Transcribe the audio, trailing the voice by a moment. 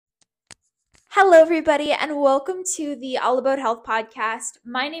Hello, everybody, and welcome to the All About Health podcast.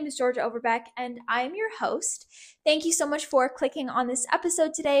 My name is Georgia Overbeck, and I'm your host. Thank you so much for clicking on this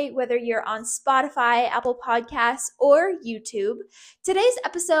episode today, whether you're on Spotify, Apple Podcasts, or YouTube. Today's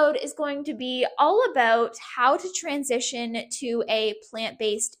episode is going to be all about how to transition to a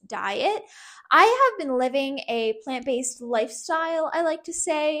plant-based diet. I have been living a plant-based lifestyle, I like to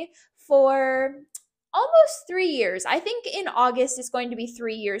say, for almost 3 years. I think in August it's going to be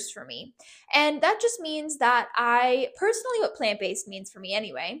 3 years for me. And that just means that what plant based means for me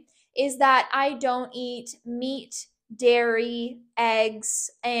anyway, is that I don't eat meat, dairy, eggs,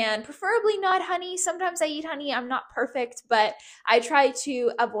 and preferably not honey. Sometimes I eat honey. I'm not perfect, but I try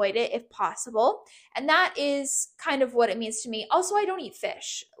to avoid it if possible. And that is kind of what it means to me. Also, I don't eat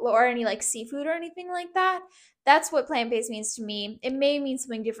fish or any like seafood or anything like that. That's what plant based means to me. It may mean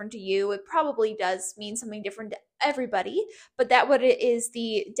something different to you. It probably does mean something different to everybody, but that what it is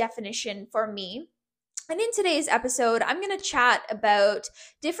the definition for me. And in today's episode, I'm going to chat about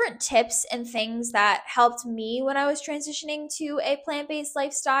different tips and things that helped me when I was transitioning to a plant-based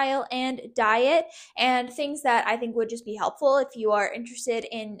lifestyle and diet, and things that I think would just be helpful if you are interested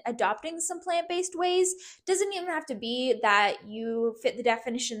in adopting some plant-based ways. Doesn't even have to be that you fit the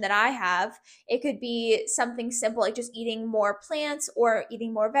definition that I have. It could be something simple like just eating more plants or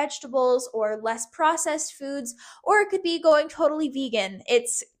eating more vegetables or less processed foods, or it could be going totally vegan.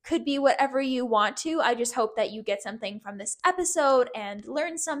 It's could be whatever you want to. I just hope that you get something from this episode and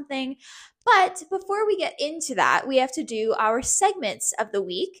learn something. But before we get into that, we have to do our segments of the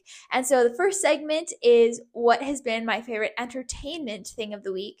week. And so the first segment is what has been my favorite entertainment thing of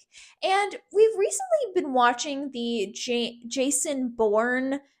the week. And we've recently been watching the Jason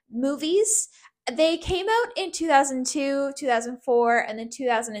Bourne movies. They came out in 2002, 2004, and then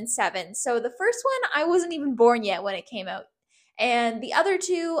 2007. So the first one, I wasn't even born yet when it came out. And the other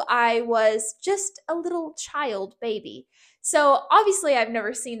two, I was just a little child baby. So obviously, I've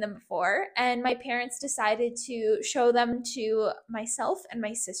never seen them before. And my parents decided to show them to myself and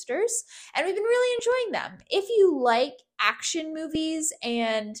my sisters. And we've been really enjoying them. If you like action movies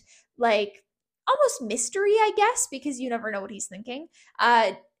and like almost mystery, I guess, because you never know what he's thinking,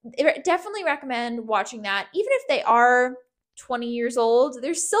 definitely recommend watching that. Even if they are 20 years old,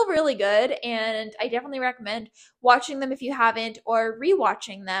 they're still really good, and I definitely recommend watching them if you haven't, or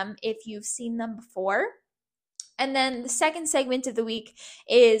rewatching them if you've seen them before. And then the second segment of the week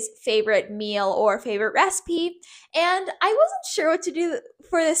is favorite meal or favorite recipe. And I wasn't sure what to do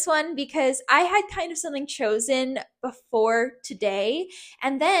for this one because I had kind of something chosen before today.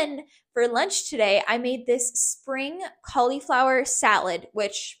 And then for lunch today, I made this spring cauliflower salad,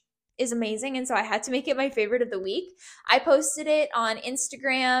 which is amazing. And so I had to make it my favorite of the week. I posted it on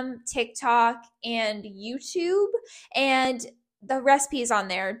Instagram, TikTok, and YouTube, and the recipe is on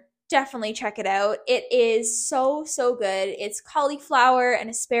there. Definitely check it out. It is so, so good. It's cauliflower and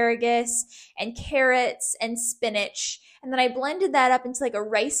asparagus and carrots and spinach. And then I blended that up into like a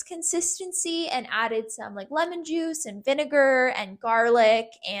rice consistency and added some like lemon juice and vinegar and garlic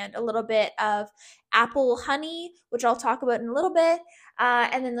and a little bit of apple honey, which I'll talk about in a little bit.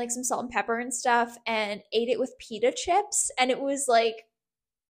 And then like some salt and pepper and stuff, and ate it with pita chips. And it was like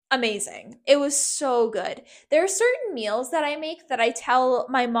amazing. It was so good. There are certain meals that I make that I tell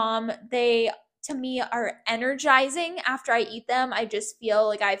my mom they to me are energizing. After I eat them, I just feel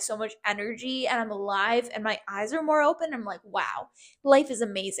like I have so much energy and I'm alive and my eyes are more open. I'm like, wow, life is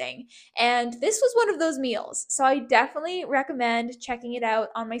amazing. And this was one of those meals. So I definitely recommend checking it out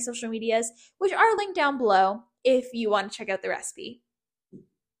on my social medias, which are linked down below if you want to check out the recipe.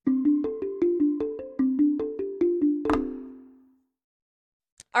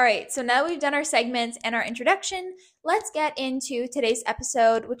 All right, so now we've done our segments and our introduction, let's get into today's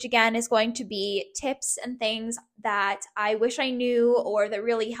episode, which again is going to be tips and things that I wish I knew or that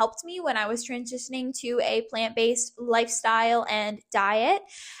really helped me when I was transitioning to a plant-based lifestyle and diet.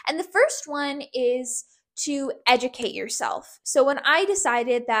 And the first one is to educate yourself. So when I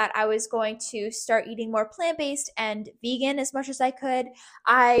decided that I was going to start eating more plant-based and vegan as much as I could,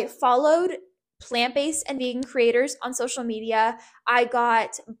 I followed plant-based and vegan creators on social media. I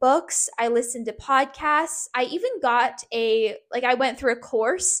got books, I listened to podcasts. I even got I went through a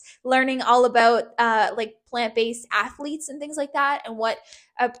course learning all about like plant-based athletes and things like that, and what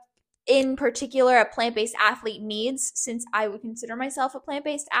in particular a plant-based athlete needs, since I would consider myself a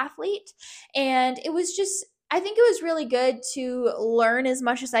plant-based athlete. And it was just, I think it was really good to learn as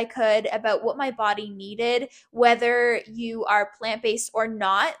much as I could about what my body needed, whether you are plant-based or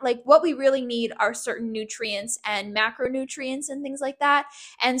not. Like what we really need are certain nutrients and macronutrients and things like that.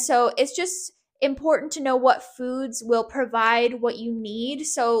 And so important to know what foods will provide what you need.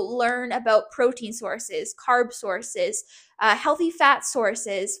 So learn about protein sources, carb sources, healthy fat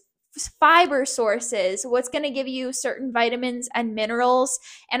sources, fiber sources, what's going to give you certain vitamins and minerals.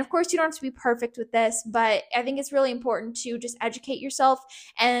 And of course, you don't have to be perfect with this, but I think it's really important to just educate yourself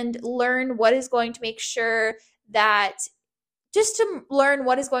and learn what is going to make sure that just to learn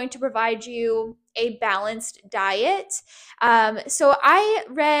what is going to provide you a balanced diet. So I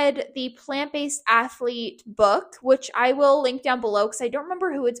read the Plant-Based Athlete book, which I will link down below because I don't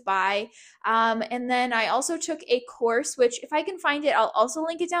remember who it's by. And then I also took a course, which if I can find it, I'll also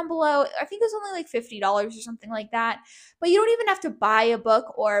link it down below. I think it was only like $50 or something like that. But you don't even have to buy a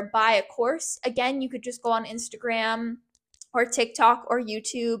book or buy a course. Again, you could just go on Instagram or TikTok or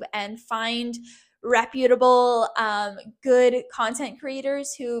YouTube and find reputable, good content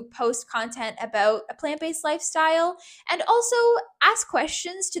creators who post content about a plant-based lifestyle, and also ask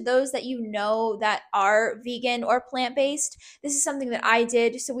questions to those that you know that are vegan or plant-based. This is something that I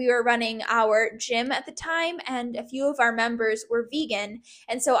did. So we were running our gym at the time, and a few of our members were vegan,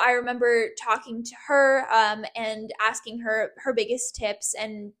 and so I remember talking to her and asking her her biggest tips.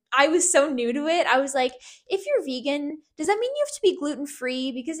 And I was so new to it. I was like, if you're vegan, does that mean you have to be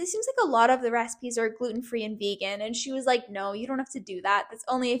gluten-free? Because it seems like a lot of the recipes are gluten-free and vegan. And she was like, no, you don't have to do that. That's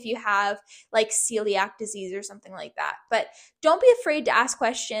only if you have like celiac disease or something like that. But don't be afraid to ask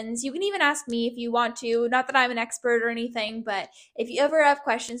questions. You can even ask me if you want to. Not that I'm an expert or anything, but if you ever have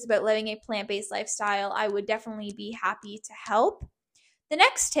questions about living a plant-based lifestyle, I would definitely be happy to help. The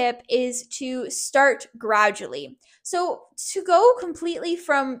next tip is to start gradually. So to go completely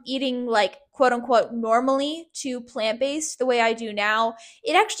from eating like quote unquote normally to plant-based the way I do now,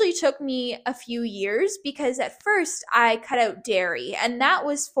 it actually took me a few years because at first I cut out dairy, and that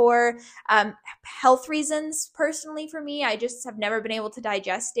was for health reasons. Personally for me, I just have never been able to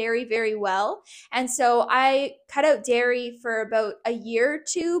digest dairy very well. And so I cut out dairy for about a year or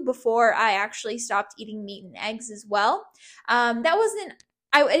two before I actually stopped eating meat and eggs as well. That wasn't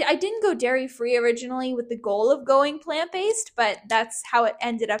I didn't go dairy free originally with the goal of going plant based, but that's how it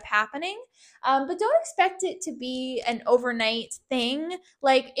ended up happening. But don't expect it to be an overnight thing.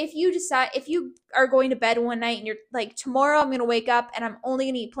 Like if you are going to bed one night and you're like, tomorrow I'm going to wake up and I'm only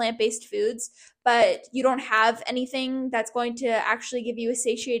going to eat plant based foods, but you don't have anything that's going to actually give you a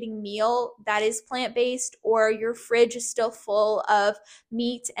satiating meal that is plant based, or your fridge is still full of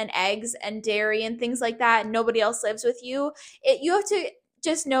meat and eggs and dairy and things like that, and nobody else lives with you. You have to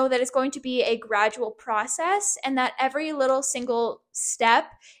just know that it's going to be a gradual process, and that every little single step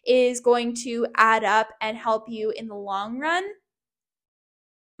is going to add up and help you in the long run.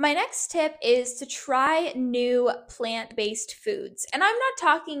 My next tip is to try new plant-based foods. And I'm not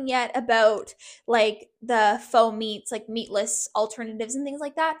talking yet about like the faux meats, like meatless alternatives and things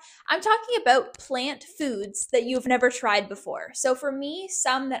like that. I'm talking about plant foods that you've never tried before. So for me,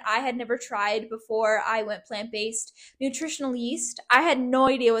 some that I had never tried before I went plant-based, nutritional yeast. I had no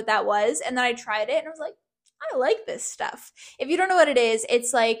idea what that was, and then I tried it and I was like, I like this stuff. If you don't know what it is,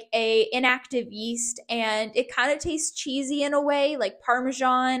 it's like a inactive yeast, and it kind of tastes cheesy in a way, like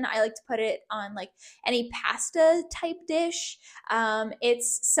Parmesan. I like to put it on like any pasta type dish.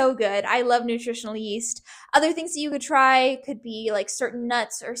 It's so good. I love nutritional yeast. Other things that you could try could be like certain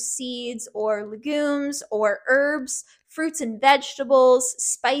nuts or seeds or legumes or herbs, fruits and vegetables,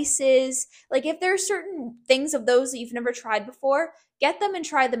 spices. Like if there are certain things of those that you've never tried before, get them and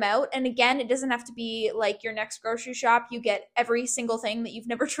try them out. And again, it doesn't have to be like your next grocery shop. You get every single thing that you've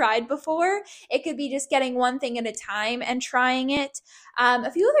never tried before. It could be just getting one thing at a time and trying it.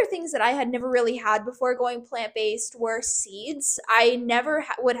 A few other things that I had never really had before going plant-based were seeds. I never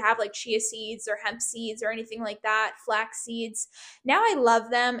would have like chia seeds or hemp seeds or anything like that, flax seeds. Now I love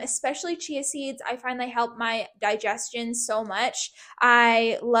them, especially chia seeds. I find they help my digestion so much.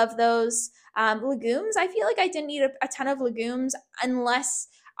 I love those. Legumes, I feel like I didn't eat a ton of legumes unless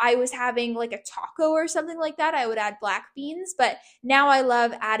I was having like a taco or something like that. I would add black beans, but now I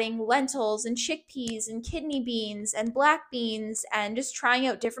love adding lentils and chickpeas and kidney beans and black beans and just trying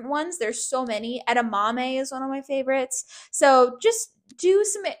out different ones. There's so many. Edamame is one of my favorites. So just do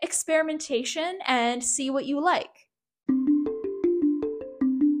some experimentation and see what you like.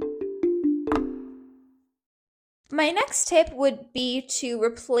 My next tip would be to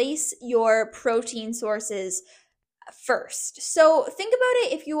replace your protein sources first. So think about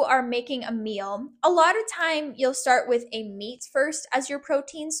it if you are making a meal. A lot of time you'll start with a meat first as your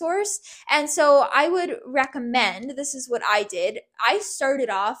protein source. And so I would recommend, this is what I did. I started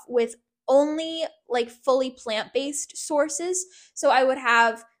off with only like fully plant-based sources. So I would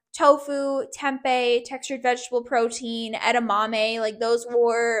have tofu, tempeh, textured vegetable protein, edamame. Like those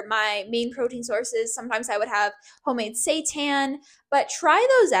were my main protein sources. Sometimes I would have homemade seitan, but try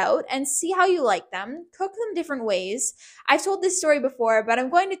those out and see how you like them. Cook them different ways. I've told this story before, but I'm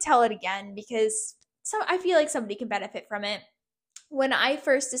going to tell it again because I feel like somebody can benefit from it. When I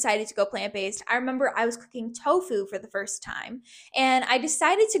first decided to go plant based, I remember I was cooking tofu for the first time and I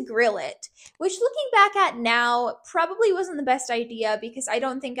decided to grill it, which looking back at now probably wasn't the best idea because I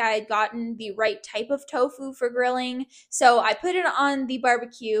don't think I had gotten the right type of tofu for grilling. So I put it on the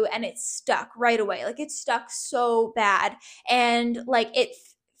barbecue and it stuck right away. Like it stuck so bad and like it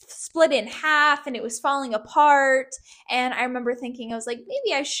split in half and it was falling apart. And I remember thinking, I was like,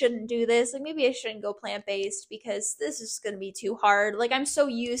 maybe I shouldn't do this. Like, maybe I shouldn't go plant based because this is going to be too hard. Like, I'm so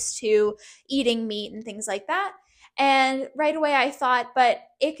used to eating meat and things like that. And right away I thought, but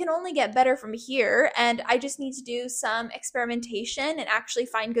it can only get better from here. And I just need to do some experimentation and actually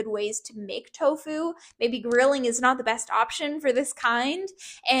find good ways to make tofu. Maybe grilling is not the best option for this kind.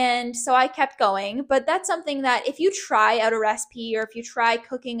 And so I kept going. But that's something that if you try out a recipe or if you try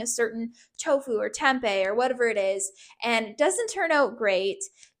cooking a certain tofu or tempeh or whatever it is, and it doesn't turn out great,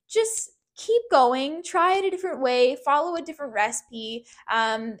 just keep going, try it a different way, follow a different recipe.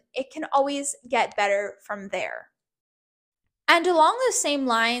 It can always get better from there. And along those same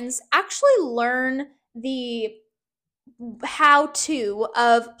lines, actually learn the how to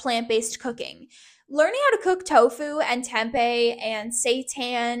of plant based cooking. Learning how to cook tofu and tempeh and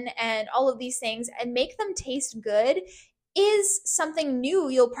seitan and all of these things and make them taste good is something new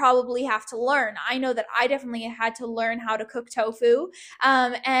you'll probably have to learn. I know that I definitely had to learn how to cook tofu.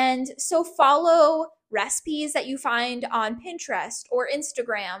 And so follow recipes that you find on Pinterest or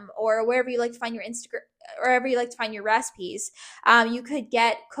Instagram or wherever you like to find your Instagram, wherever you like to find your recipes. You could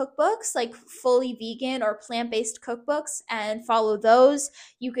get cookbooks like fully vegan or plant-based cookbooks and follow those.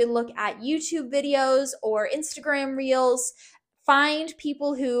 You could look at YouTube videos or Instagram reels. Find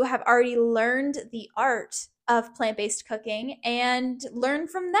people who have already learned the art of plant-based cooking and learn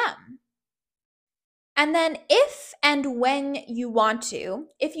from them. And then, if and when you want to,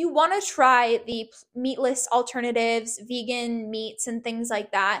 if you want to try the meatless alternatives, vegan meats, and things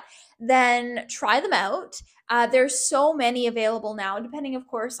like that, then try them out. There's so many available now, depending, of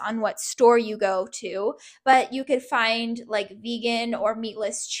course, on what store you go to. But you could find like vegan or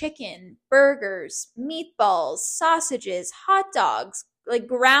meatless chicken, burgers, meatballs, sausages, hot dogs, like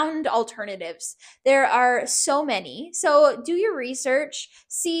ground alternatives. There are so many. So do your research,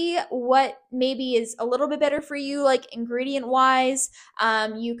 see what maybe is a little bit better for you, like ingredient wise.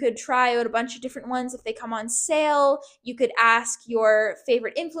 You could try out a bunch of different ones if they come on sale. You could ask your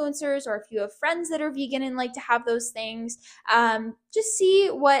favorite influencers or if you have friends that are vegan and like to have those things. Just see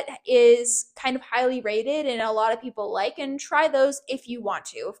what is kind of highly rated and a lot of people like and try those if you want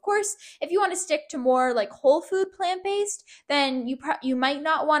to. Of course, if you want to stick to more like whole food plant based, then you might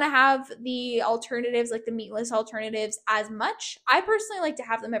not want to have the alternatives like the meatless alternatives as much. I personally like to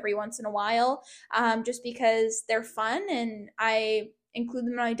have them every once in a while, just because they're fun and I include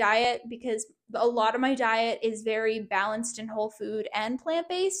them in my diet because a lot of my diet is very balanced in whole food and plant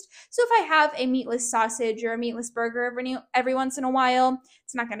based. So if I have a meatless sausage or a meatless burger every once in a while,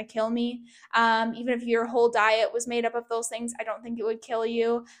 it's not going to kill me. Even if your whole diet was made up of those things, I don't think it would kill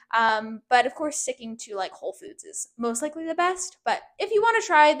you. But of course, sticking to like whole foods is most likely the best. But if you want to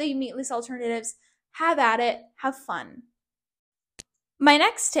try the meatless alternatives, have at it, have fun. My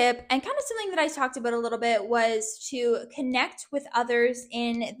next tip, and kind of something that I talked about a little bit, was to connect with others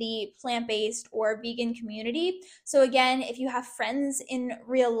in the plant based or vegan community. So, again, if you have friends in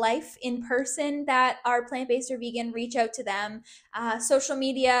real life, in person, that are plant based or vegan, reach out to them. Social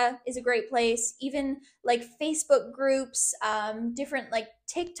media is a great place, even like Facebook groups, different like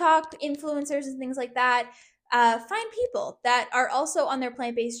TikTok influencers and things like that. Find people that are also on their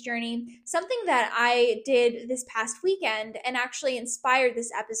plant based journey. Something that I did this past weekend and actually inspired this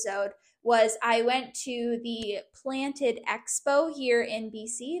episode was I went to the Planted Expo here in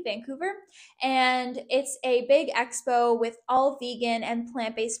BC, Vancouver, and it's a big expo with all vegan and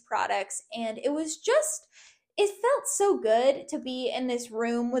plant based products. And it felt so good to be in this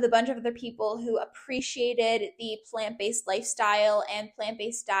room with a bunch of other people who appreciated the plant based lifestyle and plant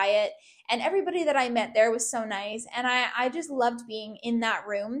based diet. And everybody that I met there was so nice. And I just loved being in that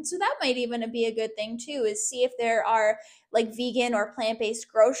room. So that might even be a good thing too, is see if there are like vegan or plant based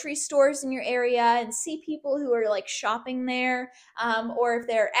grocery stores in your area and see people who are like shopping there. Or if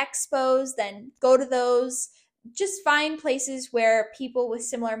there are expos, then go to those. Just find places where people with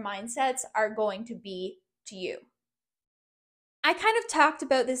similar mindsets are going to be to you. I kind of talked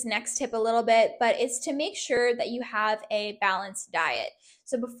about this next tip a little bit, but it's to make sure that you have a balanced diet.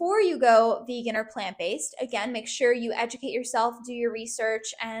 So before you go vegan or plant-based, again, make sure you educate yourself, do your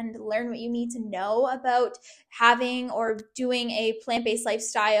research, and learn what you need to know about having or doing a plant-based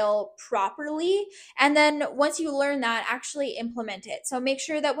lifestyle properly. And then once you learn that, actually implement it. So make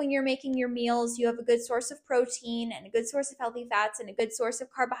sure that when you're making your meals, you have a good source of protein and a good source of healthy fats and a good source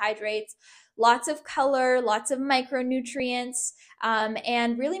of carbohydrates, lots of color, lots of micronutrients,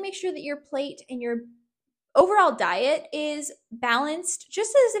 and really make sure that your plate and your overall diet is balanced.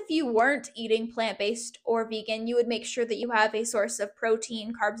 Just as if you weren't eating plant-based or vegan, you would make sure that you have a source of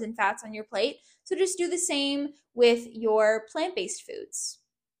protein, carbs, and fats on your plate. So just do the same with your plant-based foods.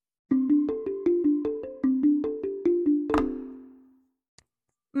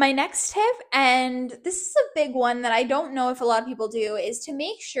 My next tip, and this is a big one that I don't know if a lot of people do, is to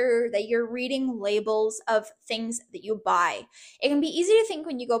make sure that you're reading labels of things that you buy. It can be easy to think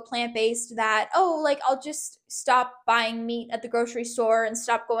when you go plant-based that, oh, like I'll just stop buying meat at the grocery store and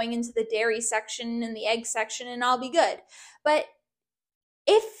stop going into the dairy section and the egg section and I'll be good. But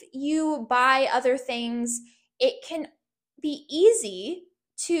if you buy other things, it can be easy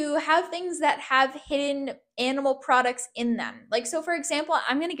to have things that have hidden animal products in them. Like, so for example,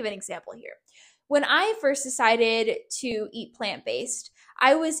 I'm going to give an example here. When I first decided to eat plant-based,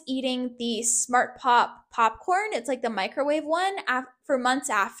 I was eating the Smart Pop popcorn. It's like the microwave one for months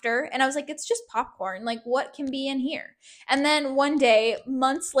after. And I was like, it's just popcorn. Like, what can be in here? And then one day,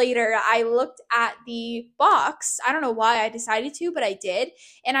 months later, I looked at the box. I don't know why I decided to, but I did.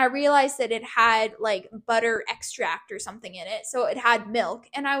 And I realized that it had like butter extract or something in it. So it had milk.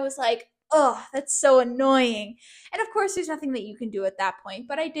 And I was like, oh, that's so annoying. And of course, there's nothing that you can do at that point,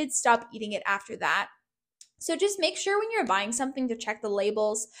 but I did stop eating it after that. So just make sure when you're buying something to check the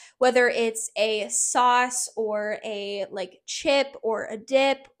labels, whether it's a sauce or a like chip or a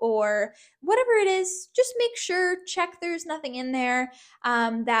dip or whatever it is, just make sure, check there's nothing in there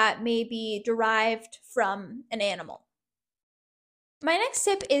that may be derived from an animal. My next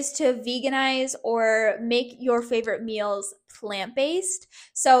tip is to veganize or make your favorite meals plant-based.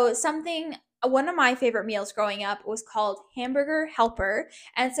 So one of my favorite meals growing up was called Hamburger Helper.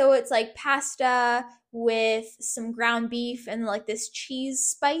 And so it's like pasta with some ground beef and like this cheese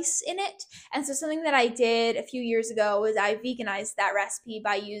spice in it. And so something that I did a few years ago was I veganized that recipe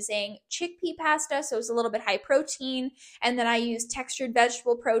by using chickpea pasta. So it's a little bit high protein. And then I used textured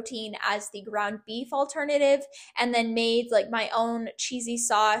vegetable protein as the ground beef alternative, and then made like my own cheesy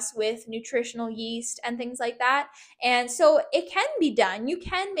sauce with nutritional yeast and things like that. And so it can be done. You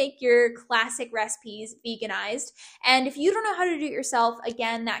can make your classic recipes veganized. And if you don't know how to do it yourself,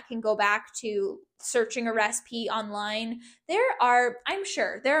 again, that can go back to searching a recipe online. I'm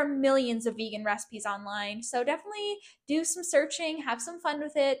sure there are millions of vegan recipes online. So definitely do some searching, have some fun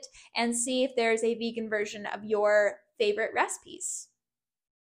with it, and see if there's a vegan version of your favorite recipes.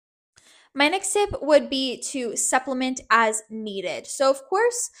 My next tip would be to supplement as needed. So of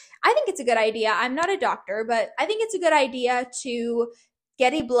course, I think it's a good idea. I'm not a doctor, but I think it's a good idea to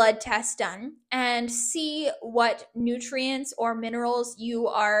get a blood test done and see what nutrients or minerals you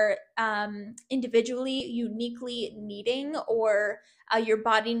are individually, uniquely needing, or your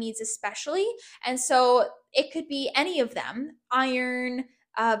body needs especially. And so it could be any of them, iron,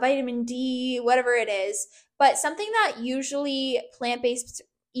 vitamin D, whatever it is. But something that usually plant-based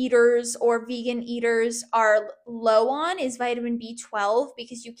eaters or vegan eaters are low on is vitamin B12,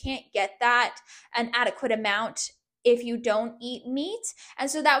 because you can't get that an adequate amount if you don't eat meat. And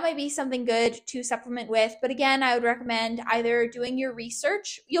so that might be something good to supplement with. But again, I would recommend either doing your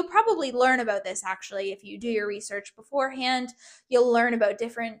research. You'll probably learn about this actually if you do your research beforehand. You'll learn about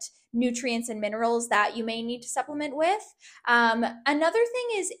different nutrients and minerals that you may need to supplement with. Another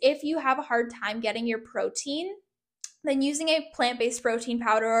thing is if you have a hard time getting your protein, then using a plant-based protein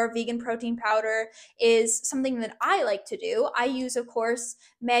powder or vegan protein powder is something that I like to do. I use, of course,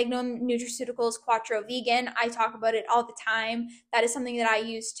 Magnum Nutraceuticals Quattro Vegan. I talk about it all the time. That is something that I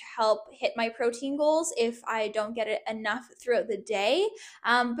use to help hit my protein goals if I don't get it enough throughout the day.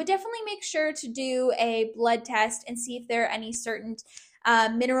 But definitely make sure to do a blood test and see if there are any certain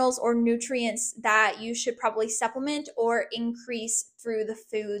minerals or nutrients that you should probably supplement or increase through the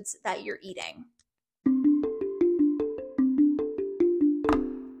foods that you're eating.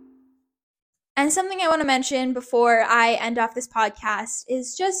 And something I want to mention before I end off this podcast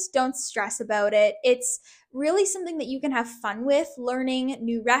is just don't stress about it. It's really something that you can have fun with, learning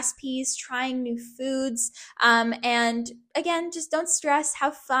new recipes, trying new foods, and again, just don't stress,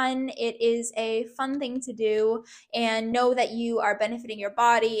 have fun. It is a fun thing to do, and know that you are benefiting your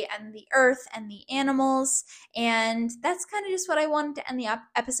body and the earth and the animals. And that's kind of just what I wanted to end the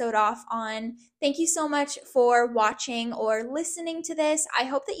episode off on. Thank you so much for watching or listening to this. I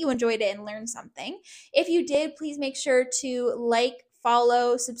hope that you enjoyed it and learned something. If you did, please make sure to like,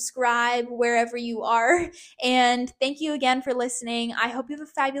 follow, subscribe wherever you are. And thank you again for listening. I hope you have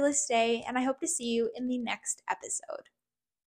a fabulous day, and I hope to see you in the next episode.